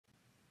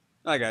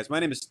Hi guys, my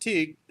name is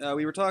Teague.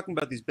 We were talking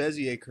about these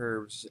Bezier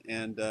curves,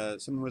 and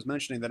someone was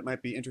mentioning that it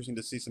might be interesting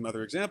to see some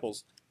other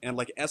examples, and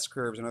like S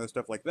curves and other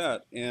stuff like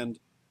that. And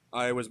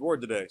I was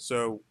bored today,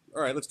 so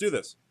all right, let's do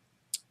this.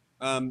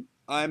 I'm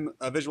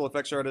a visual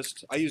effects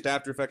artist. I used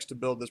After Effects to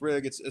build this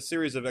rig. It's a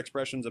series of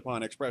expressions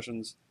upon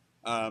expressions,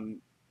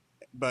 um,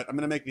 but I'm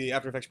going to make the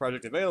After Effects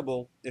project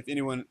available. If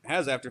anyone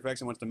has After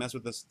Effects and wants to mess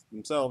with this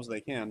themselves, they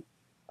can.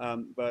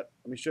 But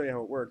let me show you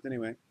how it worked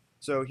anyway.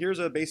 So here's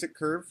a basic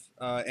curve,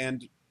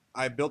 and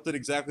I built it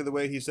exactly the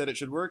way he said it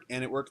should work,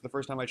 and it worked the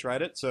first time I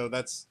tried it. So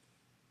that's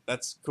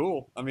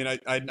cool. I mean,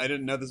 I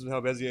didn't know this is how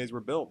Beziers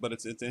were built, but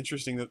it's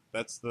interesting that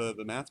that's the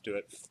math to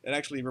it. It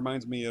actually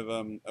reminds me of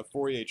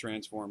Fourier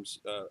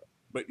transforms,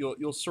 but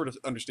you'll sort of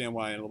understand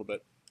why in a little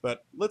bit.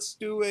 But let's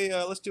do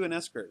an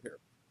S curve here,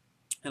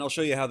 and I'll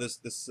show you how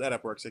this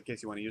setup works in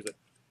case you want to use it.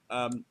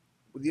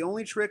 The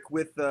only trick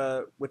with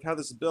how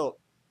this is built,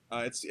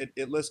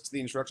 it lists the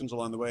instructions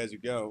along the way as you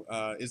go,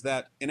 is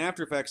that in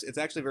After Effects it's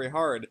actually very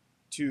hard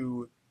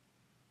to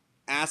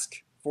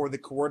ask for the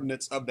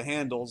coordinates of the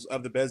handles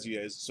of the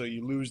Beziers, so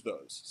you lose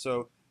those.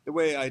 So the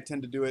way I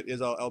tend to do it is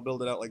I'll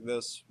build it out like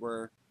this,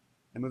 where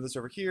I move this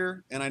over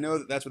here, and I know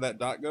that that's where that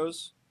dot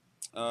goes,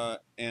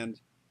 and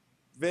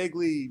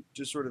vaguely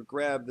just sort of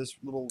grab this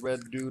little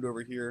red dude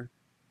over here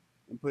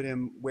and put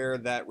him where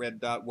that red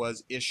dot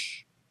was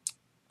ish.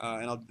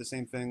 And I'll do the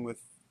same thing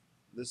with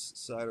this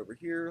side over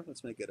here.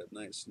 Let's make it a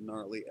nice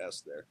gnarly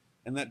S there.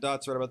 And that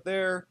dot's right about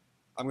there.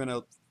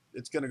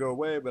 It's gonna go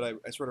away, but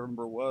I sort of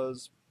remember it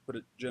was, put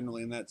it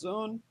generally in that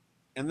zone.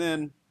 And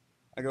then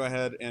I go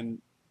ahead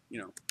and, you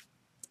know,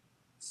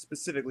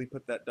 specifically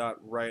put that dot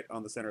right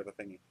on the center of the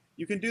thingy.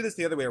 You can do this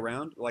the other way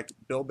around, like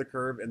build the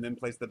curve and then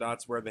place the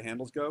dots where the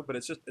handles go, but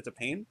it's a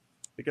pain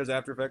because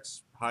After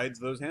Effects hides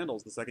those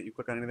handles the second you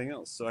click on anything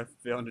else. So I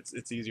found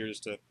it's easier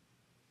just to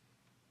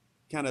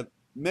kind of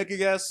make a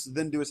guess,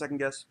 then do a second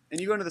guess. And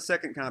you go into the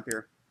second comp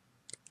here,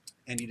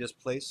 and you just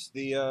place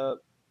the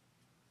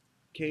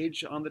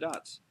cage on the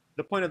dots.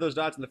 The point of those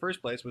dots in the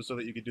first place was so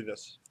that you could do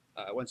this.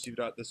 Once you've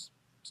got this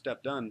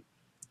step done,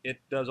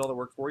 it does all the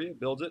work for you,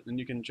 builds it, and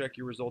you can check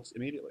your results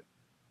immediately.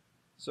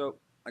 So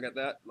I got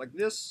that like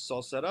this, it's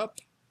all set up,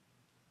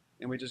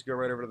 and we just go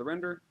right over to the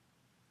render,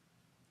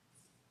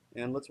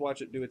 and let's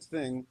watch it do its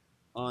thing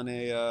on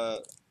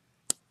a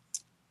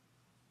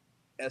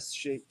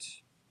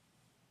S-shaped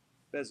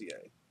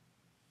Bezier.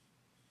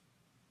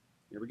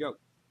 Here we go.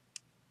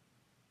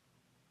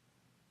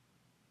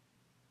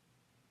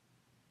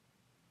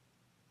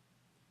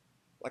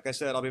 Like I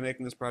said, I'll be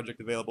making this project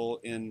available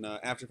in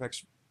After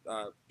Effects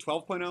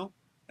 12.0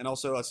 and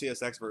also a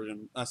CSX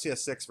version, a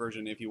CS6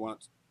 version if you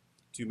want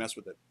to mess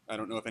with it. I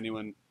don't know if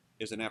anyone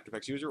is an After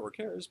Effects user or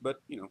cares,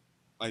 but you know,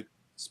 I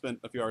spent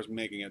a few hours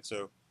making it,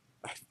 so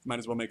I might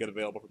as well make it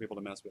available for people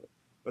to mess with.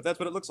 But that's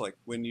what it looks like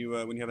when you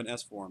have an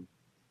S form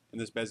in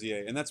this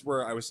Bezier, and that's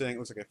where I was saying it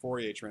looks like a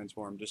Fourier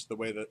transform, just the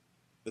way that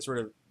the sort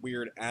of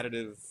weird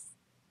additive,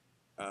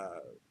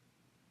 uh,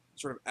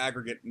 sort of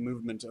aggregate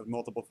movement of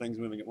multiple things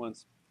moving at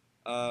once.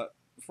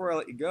 Before I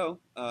let you go,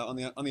 on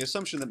the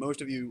assumption that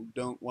most of you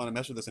don't want to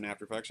mess with this in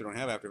After Effects or don't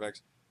have After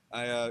Effects,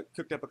 I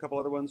cooked up a couple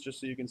other ones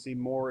just so you can see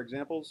more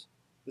examples.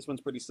 This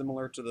one's pretty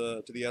similar to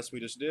the S we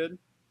just did.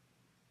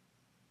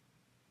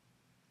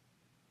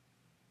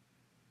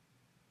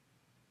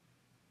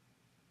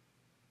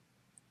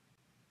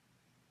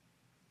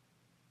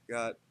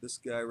 Got this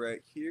guy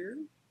right here.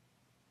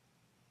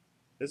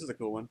 This is a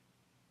cool one.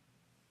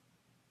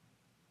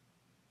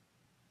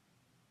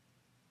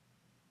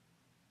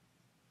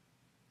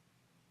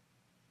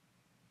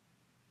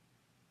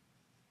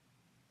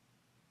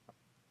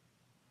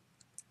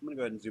 I'm gonna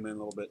go ahead and zoom in a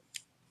little bit.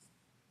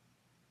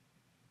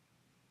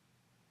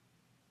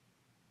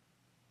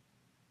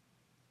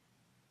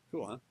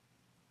 Cool, huh?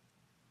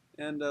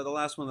 And the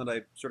last one that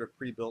I sort of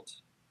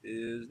pre-built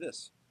is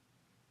this,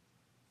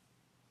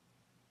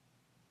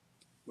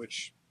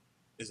 which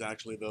is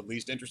actually the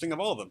least interesting of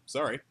all of them.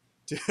 Sorry,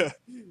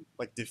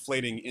 like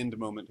deflating end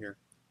moment here.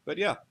 But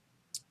yeah,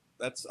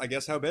 that's I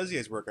guess how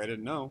Beziers work. I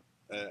didn't know.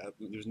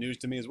 There's news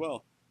to me as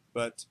well.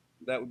 But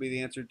that would be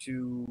the answer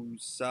to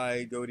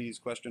Cy Godey's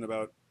question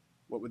about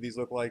what would these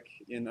look like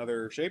in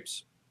other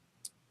shapes.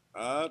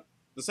 Uh,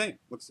 the same.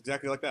 Looks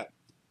exactly like that.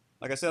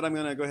 Like I said, I'm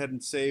going to go ahead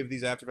and save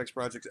these After Effects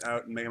projects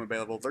out and make them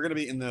available. They're going to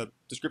be in the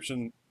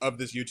description of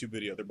this YouTube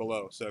video. They're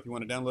below. So if you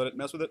want to download it and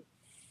mess with it,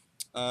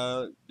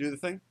 do the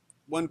thing.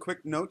 One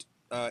quick note,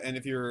 and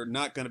if you're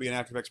not going to be an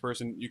After Effects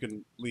person, you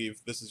can leave.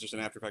 This is just an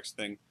After Effects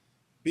thing.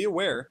 Be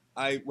aware,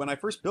 when I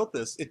first built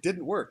this, it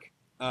didn't work.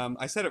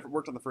 I said it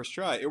worked on the first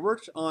try. It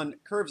worked on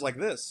curves like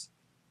this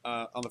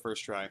on the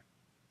first try.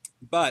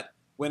 But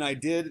when I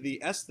did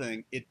the S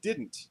thing, it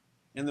didn't.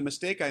 And the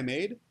mistake I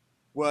made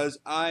was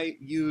I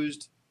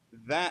used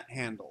that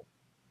handle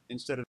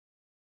instead of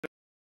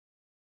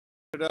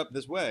it up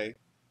this way,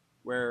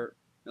 where,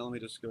 now let me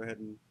just go ahead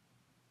and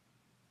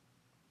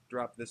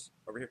drop this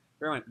over here.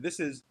 Bear in mind, this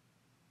is,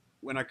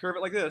 when I curve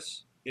it like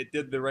this, it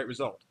did the right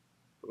result.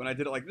 But when I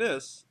did it like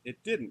this, it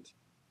didn't.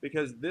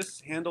 Because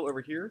this handle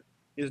over here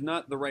is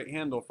not the right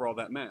handle for all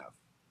that math,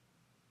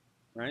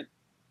 right?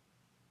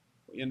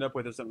 What you end up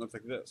with is something that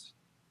looks like this,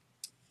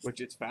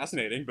 which it's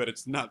fascinating, but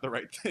it's not the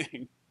right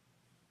thing.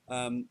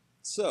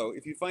 So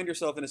if you find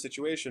yourself in a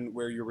situation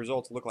where your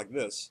results look like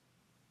this,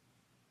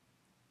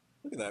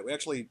 look at that. We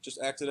actually just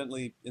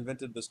accidentally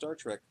invented the Star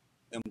Trek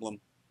emblem.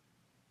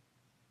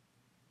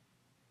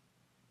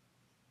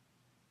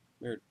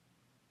 Weird.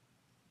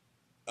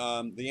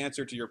 The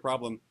answer to your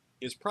problem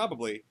is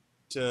probably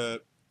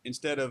to,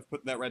 instead of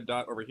putting that red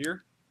dot over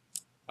here,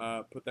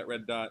 put that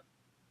red dot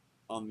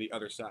on the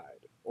other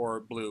side, or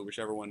blue,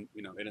 whichever one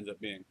it ends up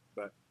being.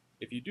 But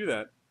if you do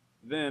that,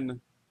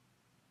 then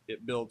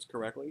it builds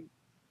correctly,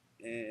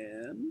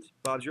 and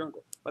Bob's your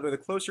uncle. By the way, the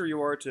closer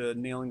you are to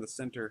nailing the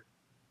center,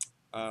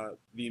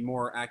 the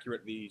more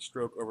accurate the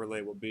stroke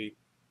overlay will be.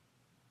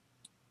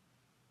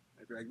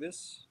 I drag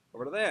this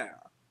over to there,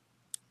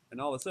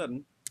 and all of a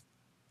sudden,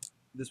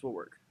 this will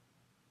work.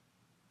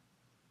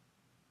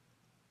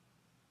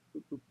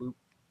 Boop, boop, boop.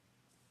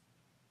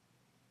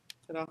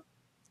 Ta-da.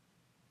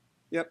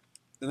 Yep,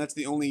 and that's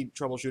the only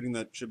troubleshooting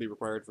that should be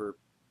required for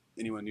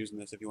anyone using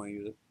this if you want to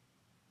use it.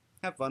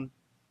 Have fun.